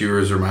fight, she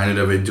was reminded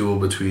of a duel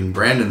between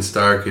Brandon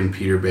Stark and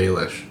Peter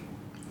Baelish.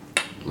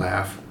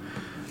 Laugh.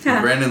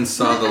 When Brandon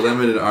saw the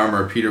limited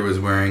armor Peter was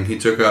wearing, he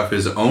took off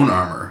his own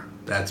armor.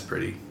 That's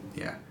pretty,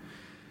 yeah.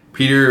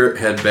 Peter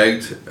had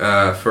begged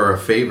for a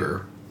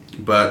favor,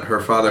 but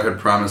her father had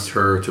promised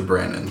her to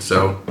Brandon,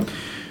 so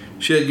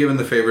she had given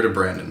the favor to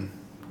Brandon.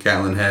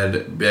 Catelyn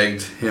had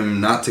begged him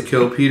not to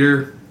kill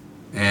Peter,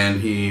 and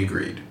he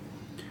agreed.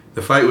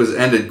 The fight was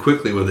ended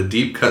quickly with a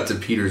deep cut to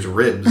Peter's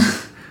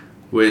ribs,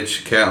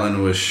 which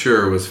Catelyn was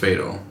sure was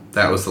fatal.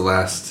 That was the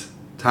last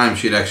time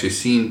she had actually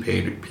seen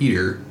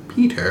Peter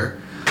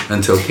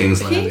until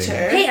King's Landing.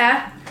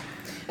 Peter.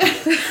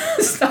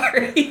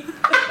 Sorry.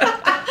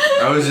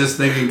 I was just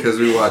thinking because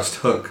we watched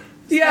Hook.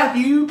 Yeah.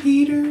 You,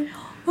 Peter?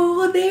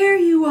 Oh, there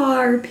you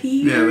are,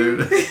 Peter. Yeah,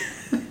 there it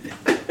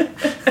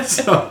is.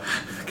 So,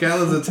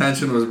 Catelyn's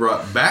attention was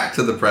brought back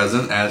to the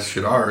present, as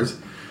should ours.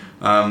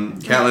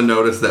 Catelyn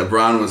noticed that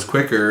Bronn was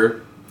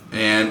quicker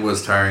and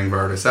was tiring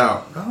Vardis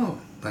out. Oh,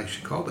 like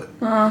she called it.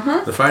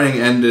 Uh-huh. The fighting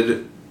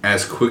ended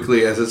as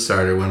quickly as it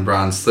started when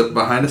Bronn slipped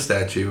behind a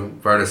statue.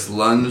 Vardis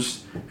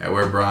lunged at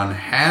where Bronn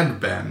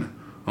had been,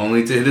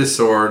 only to hit his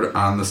sword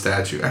on the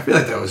statue. I feel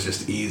like that was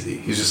just easy.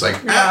 He's just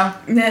like, Ha!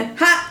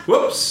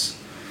 Whoops!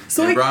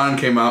 So and Bronn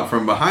came out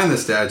from behind the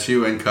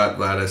statue and cut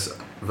Vadis.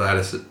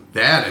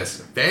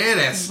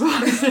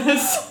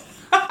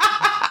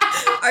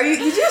 Did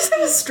you just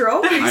have a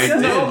stroke? I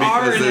did because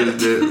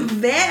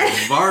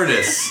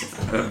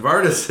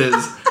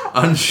Vardis's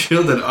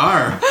unshielded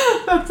arm.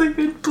 That's a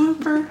good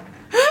blooper.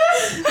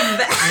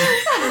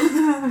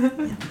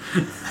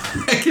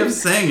 I kept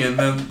saying it,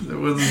 and it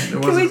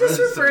wasn't. Can we just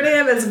refer to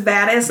him as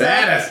Vadis?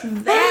 Vadis.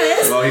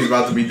 Well, he's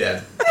about to be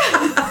dead.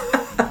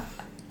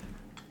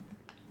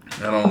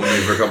 I don't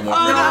leave for a couple more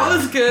minutes. That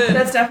was good.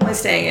 That's definitely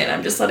staying in.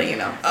 I'm just letting you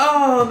know.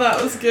 Oh,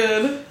 that was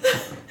good.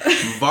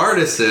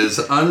 Vardis's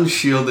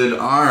unshielded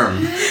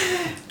arm.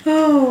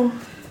 Oh.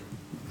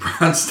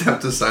 Bronn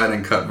stepped aside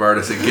and cut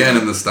Vardis again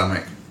in the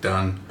stomach.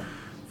 Done.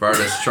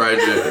 Vardis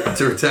tried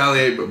to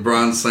retaliate, but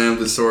Bronn slammed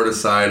his sword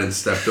aside and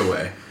stepped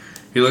away.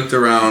 He looked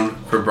around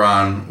for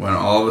Bronn when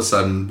all of a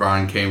sudden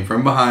Bronn came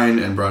from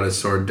behind and brought his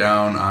sword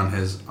down on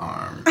his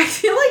arm. I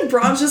feel like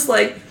Bronn's just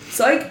like,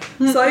 psych,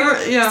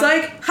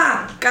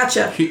 ha,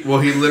 gotcha. He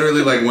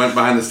literally like went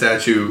behind the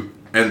statue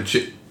and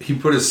he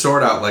put his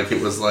sword out like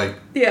it was like,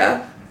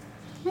 yeah,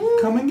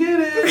 come and get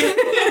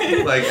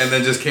it, like, and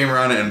then just came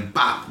around and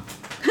bop,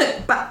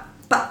 bop,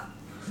 bop.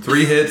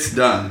 3 hits,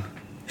 done.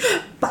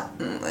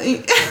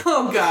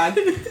 Oh God.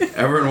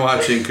 Everyone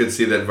watching could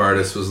see that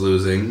Vardis was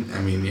losing.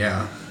 I mean,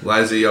 yeah.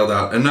 Lysa yelled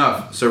out,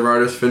 "Enough! Sir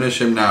Vardis, finish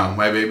him now.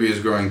 My baby is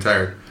growing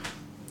tired."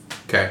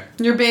 Okay.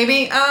 Your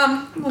baby?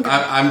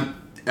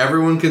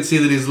 Everyone could see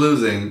that he's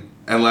losing,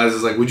 and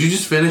Lysa's like, "Would you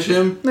just finish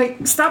him?"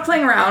 Like, stop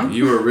playing around.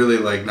 You were really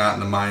like not in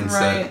the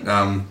mindset.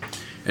 Right.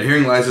 And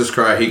hearing Lysa's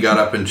cry, he got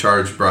up and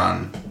charged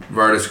Bronn.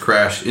 Vardis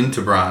crashed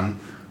into Bronn,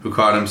 who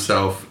caught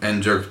himself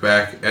and jerked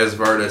back as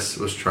Vardis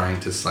was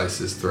trying to slice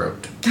his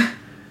throat.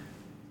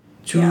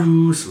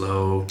 Too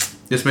slow.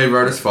 This made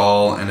Vardis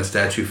fall, and a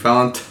statue fell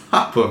on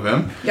top of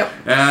him. Yep.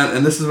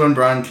 And this is when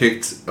Bronn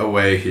kicked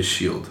away his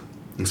shield,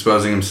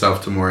 exposing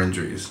himself to more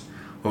injuries.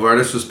 While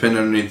Vardis was pinned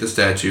underneath the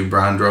statue,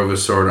 Bronn drove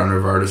his sword under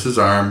Vardis'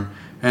 arm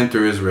and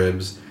through his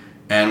ribs,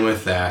 And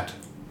with that,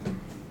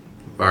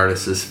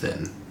 Vardis is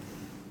Finn.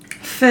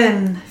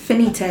 Finn.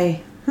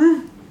 Finite.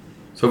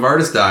 So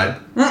Vardis died.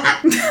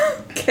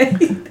 Okay.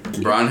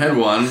 Bronn had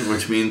won,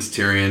 which means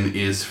Tyrion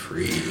is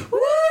free.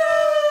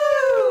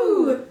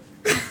 Woo!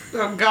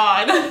 Oh,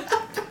 God.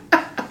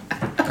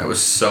 That was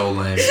so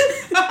lame.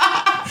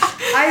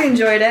 I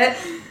enjoyed it.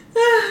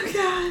 Oh,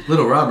 God.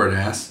 Little Robert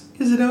asks,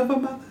 "Is it over,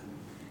 Mother?"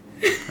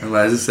 And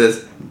Liza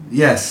says,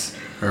 "Yes."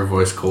 Her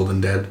voice cold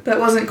and dead. That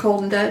wasn't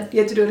cold and dead. You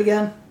have to do it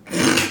again.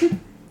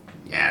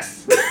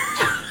 Yes.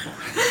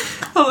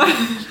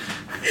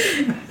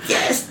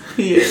 Yes.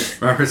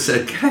 Yes. Robert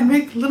said, "Can I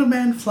make the little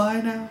man fly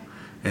now?"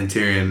 And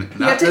Tyrion,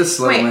 "Not this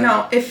little wait, man."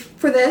 no. If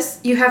for this,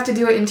 you have to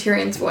do it in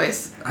Tyrion's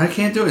voice. I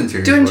can't do it in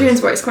Tyrion's Do it in voice. Tyrion's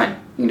voice. Come on. You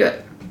can do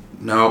it.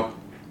 No.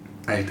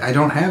 I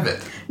don't have it.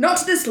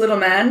 Not this little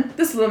man.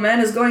 This little man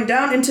is going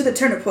down into the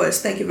turnip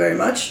hoist. Thank you very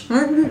much.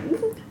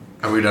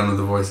 Are we done with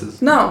the voices?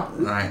 No.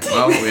 Alright,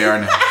 well, we are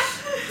now.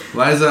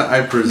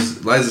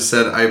 Liza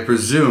said, "I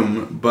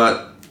presume,"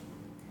 but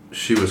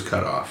she was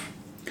cut off.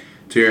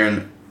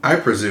 Tyrion, "I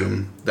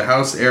presume the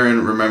House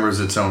Aaron remembers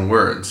its own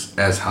words,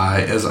 as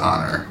high as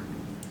honor."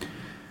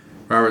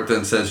 Robert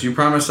then says, "You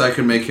promised I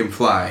could make him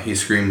fly," he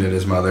screamed at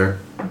his mother.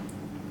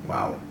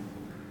 Wow.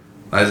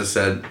 Liza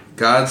said,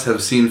 "Gods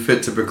have seen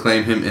fit to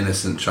proclaim him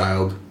innocent,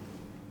 child.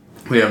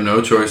 We have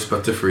no choice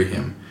but to free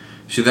him."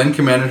 She then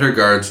commanded her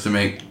guards to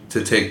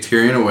take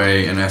Tyrion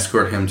away and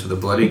escort him to the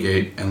Bloody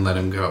Gate and let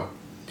him go.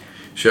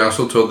 She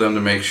also told them to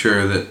make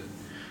sure that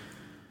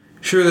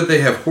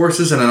they have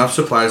horses and enough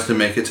supplies to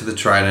make it to the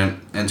Trident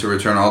and to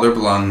return all their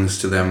belongings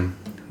to them.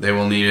 They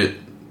will need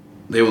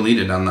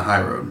it on the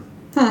high road.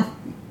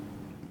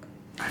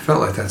 I felt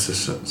like that's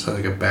just so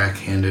like a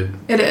backhanded,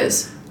 It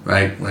is.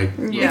 right?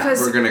 Yeah.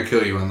 Because- we're gonna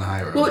kill you on the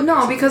high road. Well,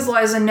 no, because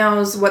Liza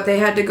knows what they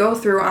had to go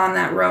through on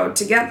that road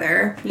to get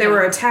there. They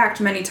were attacked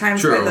many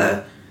times True. by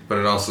the But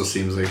it also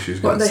seems like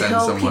she's What, going to the send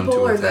hill someone people to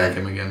or attack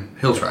the- him again.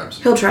 Hill tribes.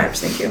 hill tribes.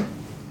 Thank you.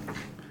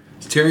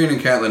 Tyrion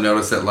and Catelyn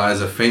noticed that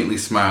Liza faintly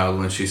smiled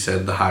when she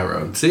said the high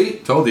road.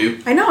 See? Told you.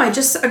 I know. I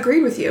just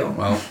agreed with you.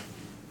 Well,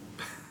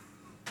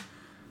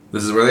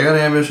 this is where they got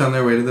ambushed on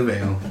their way to the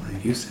Vale,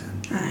 like you said.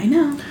 I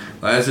know.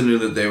 Liza knew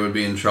that they would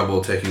be in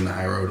trouble taking the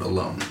high road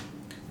alone.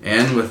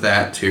 And with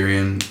that,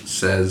 Tyrion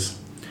says,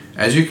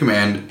 "As you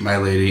command, my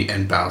lady,"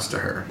 and bows to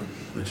her.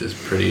 Which is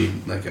pretty,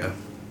 like a...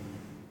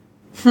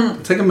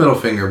 It's like a middle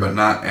finger, but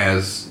not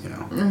as,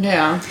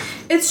 Yeah.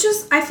 It's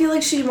just I feel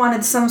like she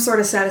wanted some sort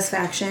of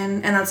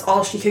satisfaction, and that's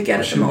all she could get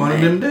at She the moment.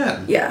 wanted him dead.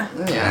 Yeah.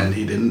 Yeah. And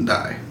he didn't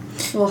die.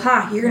 Well,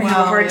 you're gonna have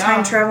a Well, hard time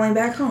yeah. traveling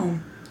back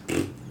home.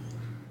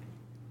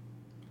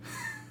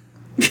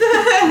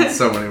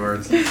 So many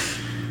words.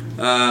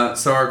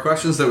 So our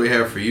questions that we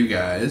have for you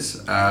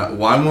guys,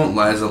 why won't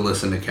Liza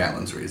listen to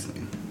Catelyn's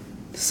reasoning?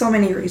 So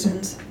many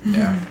reasons.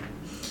 Yeah.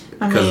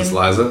 I Because it's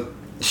mean, Liza?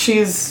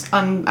 she's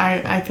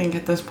I think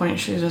at this point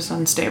she's just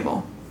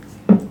unstable.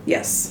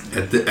 Yes.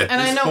 At And this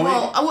I know, point,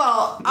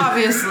 well,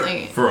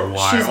 obviously For a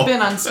while. she's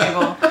been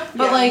unstable,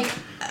 but Yeah.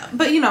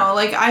 but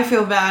I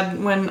feel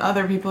bad when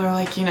other people are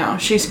like,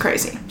 she's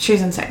crazy,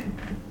 she's insane,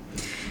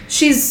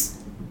 She's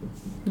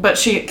but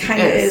she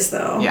kind of is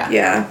though. Yeah.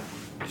 Yeah.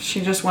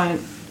 She just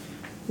went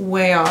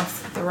way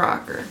off the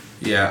rocker.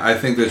 Yeah, I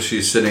think that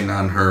she's sitting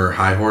on her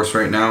high horse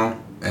right now,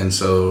 and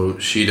so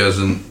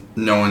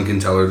no one can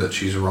tell her that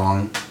she's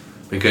wrong,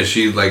 because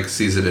she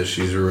sees it as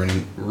she's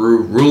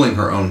ruling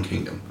her own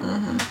kingdom.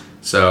 Mm-hmm.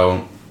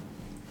 So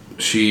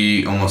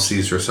she almost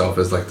sees herself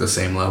as the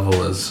same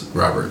level as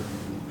Robert,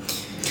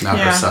 not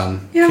her Yeah.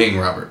 son, Yeah. King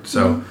Robert.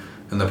 So,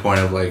 in the point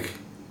of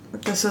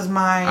This is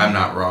my. I'm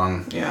not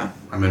wrong, Yeah.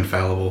 I'm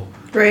infallible,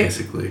 Right.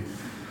 basically.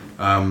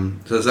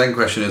 So the second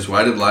question is,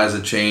 why did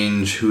Liza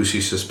change who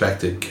she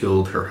suspected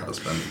killed her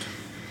husband?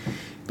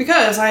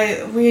 Because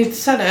we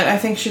said it. I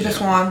think she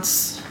just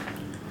wants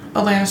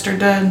a Lannister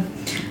dead.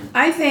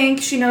 I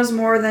think she knows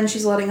more than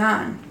she's letting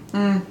on.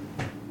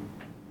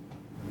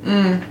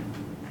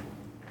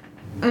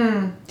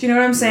 Do you know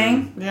what I'm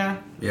saying? Yeah.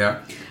 Yeah.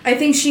 I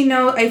think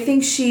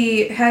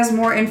she has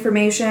more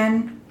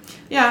information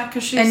Yeah,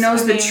 because she and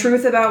knows the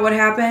truth about what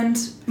happened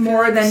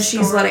more than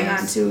she's letting on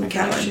to She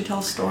Catelyn.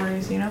 tells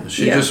stories,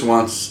 She Yeah. just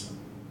wants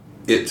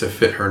it to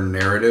fit her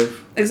narrative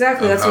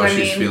Exactly, of that's how what I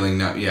she's mean. feeling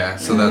now. Yeah,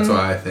 so that's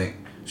why I think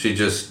she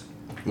just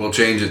will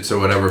change it to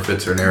whatever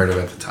fits her narrative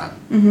at the time.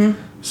 Mm-hmm.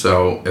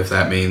 So if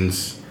that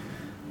means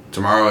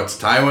tomorrow it's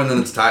Tywin, then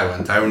it's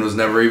Tywin. Tywin was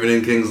never even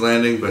in King's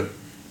Landing, but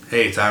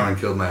hey, Tywin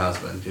killed my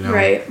husband,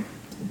 Right.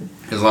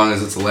 As long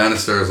as it's a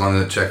Lannister, as long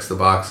as it checks the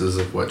boxes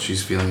of what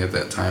she's feeling at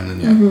that time,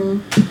 then yeah.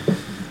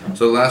 Mm-hmm.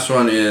 So the last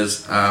one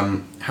is,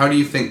 how do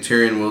you think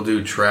Tyrion will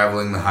do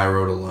traveling the high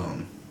road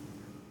alone?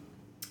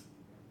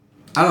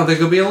 I don't think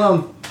he'll be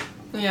alone.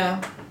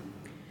 Yeah.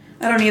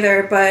 I don't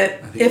either,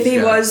 but think if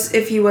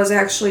he's he was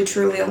actually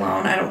truly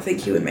alone, I don't think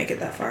he would make it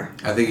that far.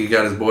 I think he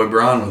got his boy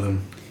Bronn with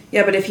him.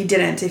 Yeah, but if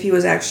he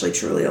was actually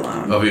truly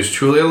alone, Oh, if he was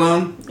truly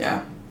alone?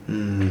 Yeah.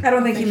 I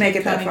don't think he'd make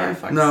it that Kinda far. get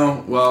fucked.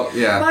 No, well,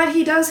 yeah. But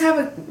he does have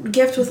a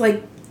gift with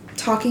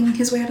talking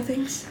his way out of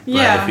things. But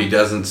Yeah. if he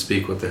doesn't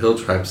speak what the hill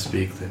tribes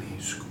speak, then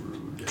he's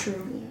screwed.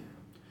 True. Yeah.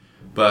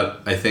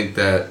 But I think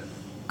that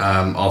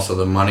also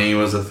the money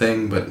was a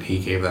thing, but he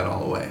gave that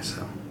all away.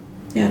 So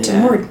Yeah, to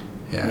Yeah. Mord.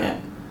 yeah.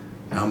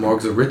 Now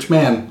Morg's a rich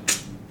man.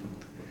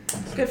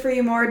 Good for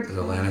you, Mord. Because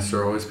a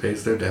Lannister always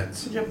pays their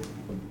debts. Yep.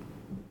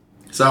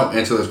 So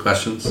answer those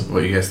questions.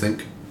 What you guys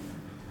think?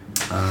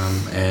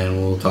 And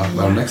we'll talk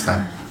about them next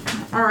time.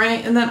 All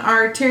right, and then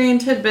our Tyrion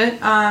tidbit.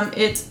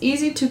 It's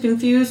easy to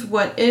confuse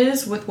what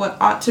is with what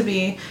ought to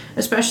be,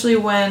 especially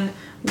when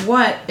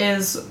what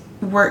is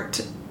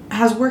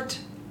has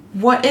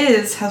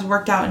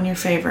worked out in your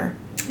favor.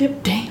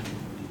 Yep. Damn.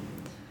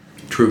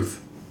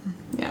 Truth.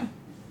 Yeah.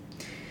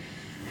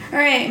 All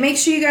right, make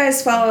sure you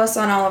guys follow us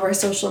on all of our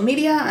social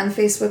media. On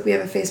Facebook, we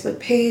have a Facebook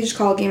page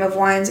called Game of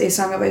Wines, A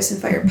Song of Ice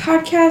and Fire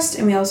podcast,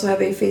 and we also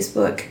have a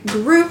Facebook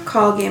group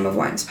called Game of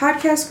Wines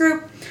Podcast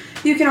Group.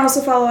 You can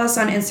also follow us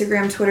on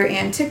Instagram, Twitter,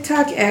 and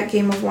TikTok at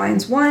Game of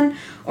Wines 1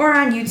 or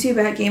on YouTube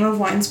at Game of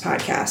Wines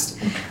Podcast.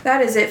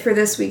 That is it for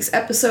this week's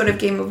episode of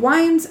Game of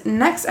Wines.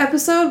 Next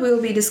episode, we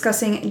will be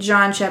discussing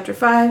John chapter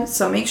 5,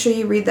 so make sure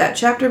you read that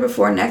chapter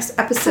before next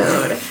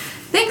episode.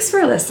 Thanks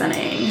for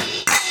listening.